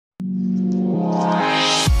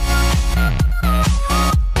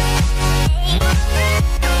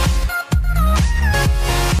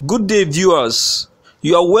Good day, viewers.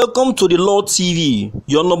 You are welcome to the Law TV,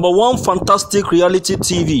 your #1 fantastic reality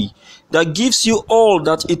TV that gives you all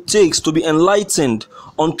that it takes to be enlightened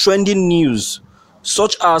on trending news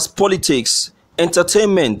such as politics,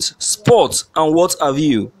 entertainment, sports, and what have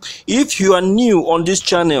you. If you are new on this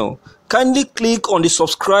channel, kindly click on the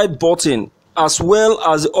subscribe button as well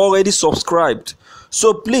as already subscribed.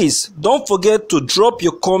 So please don't forget to drop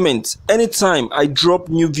your comments anytime I drop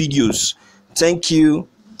new videos. Thank you.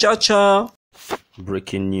 Ciao, ciao.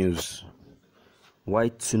 Breaking news. Why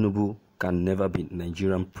Tinubu can never be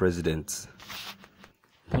Nigerian president.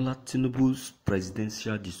 Bola Tinubu's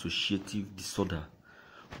presidential dissociative disorder,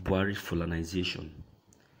 Buhari colonization.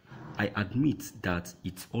 I admit that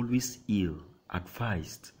it's always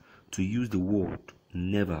ill-advised to use the word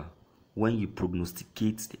never when you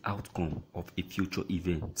prognosticate the outcome of a future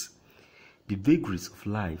event. The vagaries of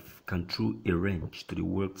life can throw a wrench to the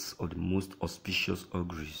works of the most auspicious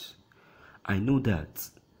auguries. I know that.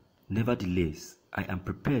 Nevertheless, I am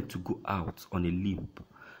prepared to go out on a limb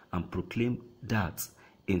and proclaim that,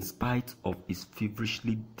 in spite of his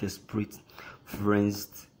feverishly desperate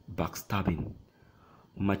friends' backstabbing,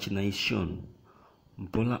 machination,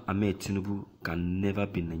 Bola Ahmed Tinubu can never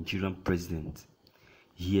be Nigerian president.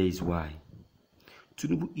 Here is why.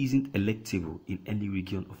 Tinubu isn't electable in any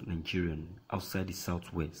region of Nigeria outside the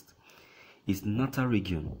southwest. His natal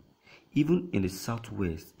region, even in the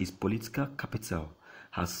southwest, his political capital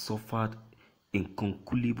has suffered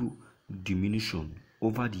incalculable diminution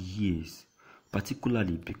over the years,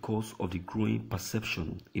 particularly because of the growing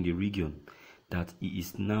perception in the region that he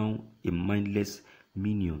is now a mindless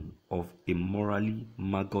minion of a morally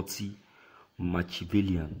maggoty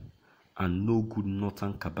Machiavellian and no good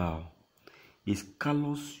northern cabal. Is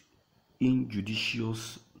callous,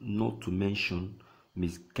 injudicious, not to mention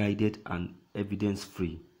misguided and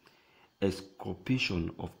evidence-free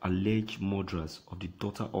exculpation of alleged murderers of the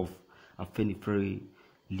daughter of Afenifere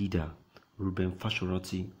leader Reuben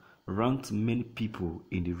Fashoranti ranked many people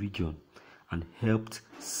in the region and helped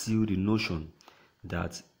seal the notion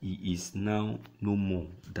that he is now no more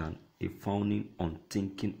than a founding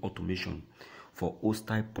unthinking automation for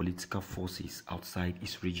hostile political forces outside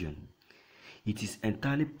his region. It is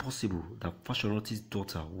entirely possible that Fashoranti's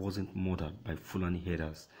daughter wasn't murdered by Fulani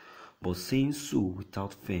herders, but saying so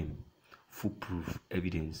without firm, foolproof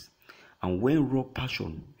evidence, and when raw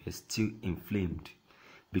passion was still inflamed,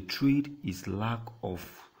 betrayed his lack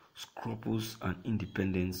of scruples and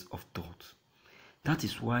independence of thought. That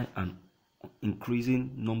is why an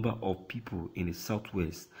increasing number of people in the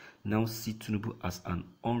southwest now see Tinubu as an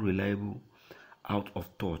unreliable,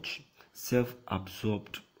 out-of-touch,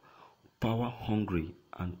 self-absorbed, power-hungry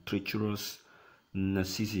and treacherous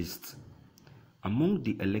narcissist. Among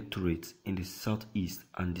the electorate in the southeast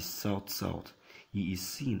and the south-south, he is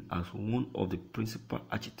seen as one of the principal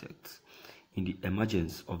architects in the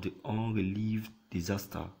emergence of the unrelieved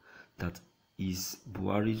disaster that is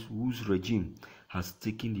Buhari's, whose regime has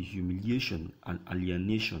taken the humiliation and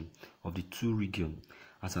alienation of the two regions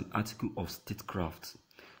as an article of statecraft.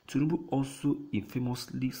 Tinubu also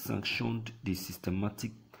infamously sanctioned the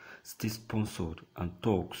systematic state-sponsored and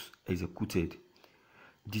thugs executed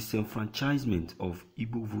disenfranchisement of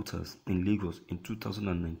Igbo voters in Lagos in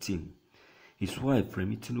 2019. His wife,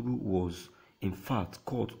 Remi Tinubu, was in fact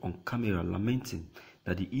caught on camera lamenting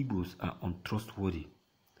that the Igbos are untrustworthy.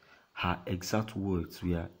 Her exact words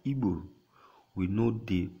were, "Igbo, we know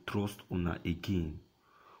they trust una again."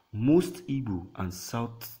 Most Igbo and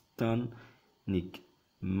Southern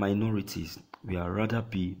minorities will rather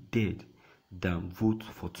be dead than vote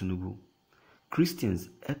for Tinubu. Christians,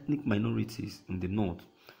 ethnic minorities in the north,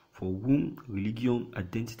 for whom religion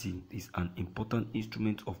identity is an important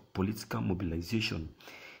instrument of political mobilization,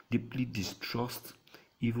 deeply distrust,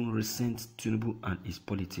 even resent Tinubu and his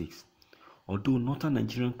politics. Although northern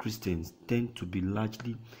Nigerian Christians tend to be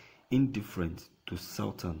largely indifferent to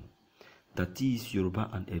southern, that is Yoruba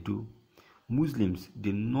and Edo, Muslims,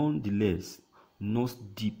 they nonetheless nurse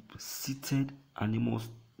deep-seated animus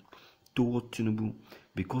toward Tinubu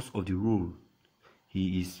because of the role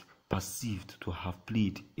he is perceived to have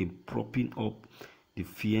played in propping up the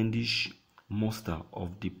fiendish monster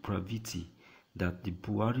of depravity that the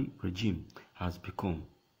Buhari regime has become.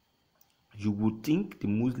 You would think the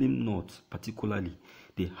Muslim North, particularly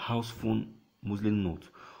the house-phone Muslim North,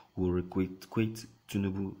 will equate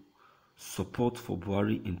Tinubu support for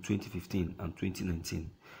Buhari in 2015 and 2019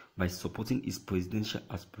 by supporting his presidential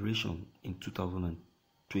aspiration in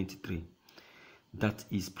 2023. That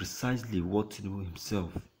is precisely what Tinubu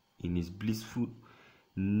himself in his blissful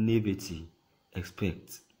naivety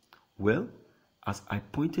expect? Well, as I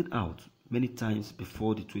pointed out many times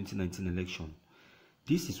before the 2019 election,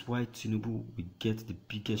 this is why Tinubu will get the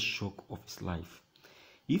biggest shock of his life.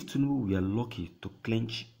 If Tinubu were lucky to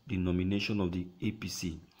clinch the nomination of the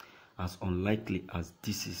APC, as unlikely as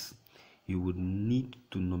this is, he would need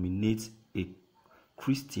to nominate a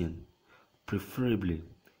Christian, preferably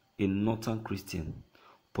a Northern Christian,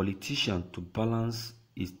 politician to balance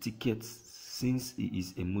his ticket since he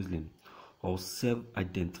is a Muslim or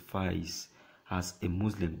self-identifies as a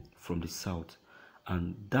Muslim from the South,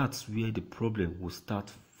 and that's where the problem will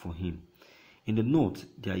start for him. In the North,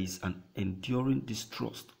 there is an enduring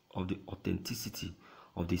distrust of the authenticity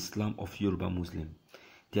of the Islam of Yoruba Muslim.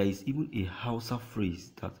 There is even a Hausa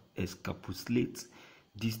phrase that encapsulates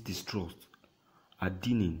this distrust,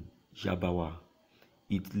 Adinin Yabawa.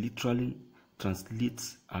 It literally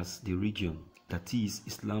translates as the region, that is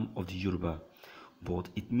Islam of the Yoruba, but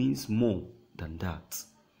it means more than that.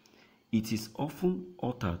 It is often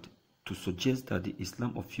uttered to suggest that the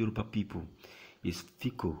Islam of Yoruba people is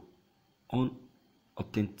fickle,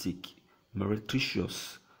 unauthentic,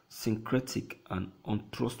 meretricious, syncretic, and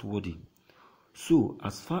untrustworthy. So,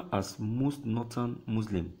 as far as most Northern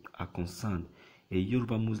Muslims are concerned, a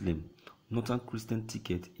Yoruba Muslim Northern Christian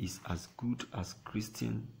ticket is as good as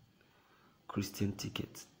Christian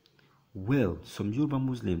ticket. Well, some Yoruba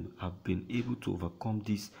Muslims have been able to overcome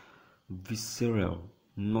this visceral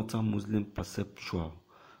Northern Muslim perceptual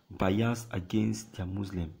bias against their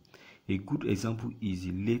Muslim. A good example is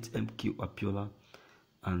the late MK Abiola,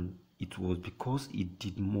 and it was because he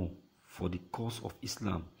did more for the cause of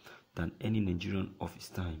Islam than any Nigerian of his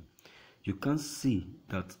time. You can't say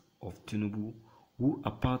that of Tinubu, who,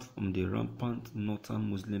 apart from the rampant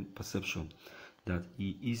Northern Muslim perception that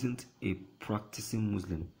he isn't a practicing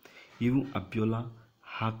Muslim, even Abiola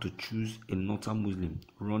had to choose a Northern Muslim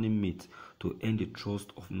running mate to earn the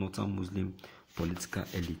trust of Northern Muslim political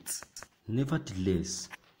elites. Nevertheless,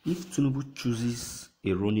 if Tinubu chooses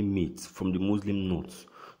a running mate from the Muslim North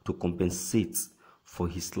to compensate for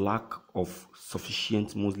his lack of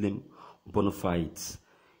sufficient Muslim bona fides,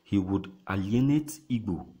 he would alienate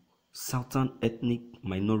Igbo, Southern ethnic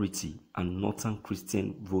minority, and Northern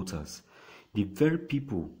Christian voters, the very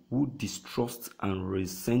people who distrust and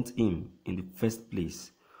resent him in the first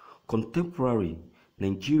place. Contemporary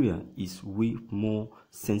Nigeria is way more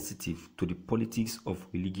sensitive to the politics of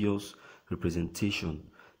religious representation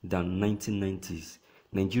than 1990s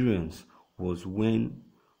Nigerians was when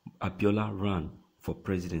Abiola ran for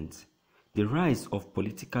president. The rise of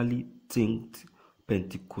politically tinged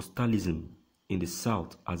Pentecostalism in the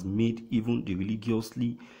South has made even the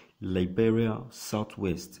religiously liberal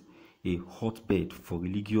Southwest a hotbed for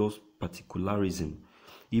religious particularism,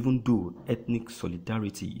 even though ethnic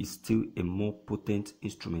solidarity is still a more potent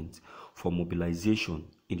instrument for mobilization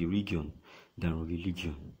in the region than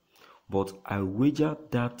religion. But I wager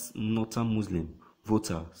that Northern Muslim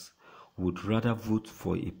voters would rather vote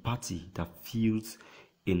for a party that fields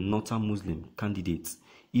a Northern Muslim candidate,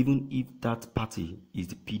 even if that party is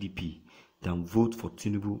the PDP, than vote for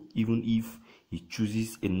Tinubu, even if he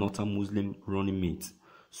chooses a Northern Muslim running mate.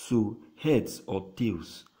 So, heads or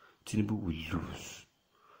tails, Tinubu will lose.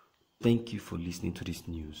 Thank you for listening to this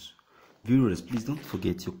news. Viewers, please don't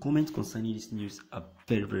forget your comments concerning this news are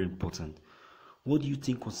very, very important. What do you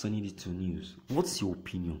think concerning this news? What's your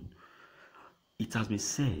opinion? It has been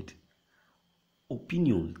said,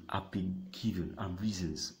 opinions have been given and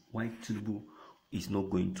reasons why Tinubu is not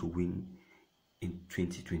going to win in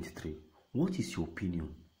 2023. What is your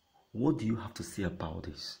opinion? What do you have to say about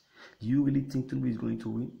this? Do you really think Tinubu is going to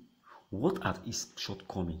win? What are his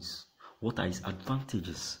shortcomings? What are his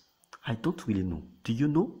advantages? I don't really know. Do you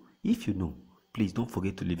know? If you know, please don't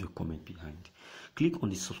forget to leave your comment behind. Click on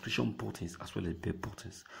the subscription buttons as well as bell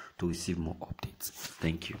buttons to receive more updates.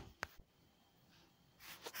 Thank you.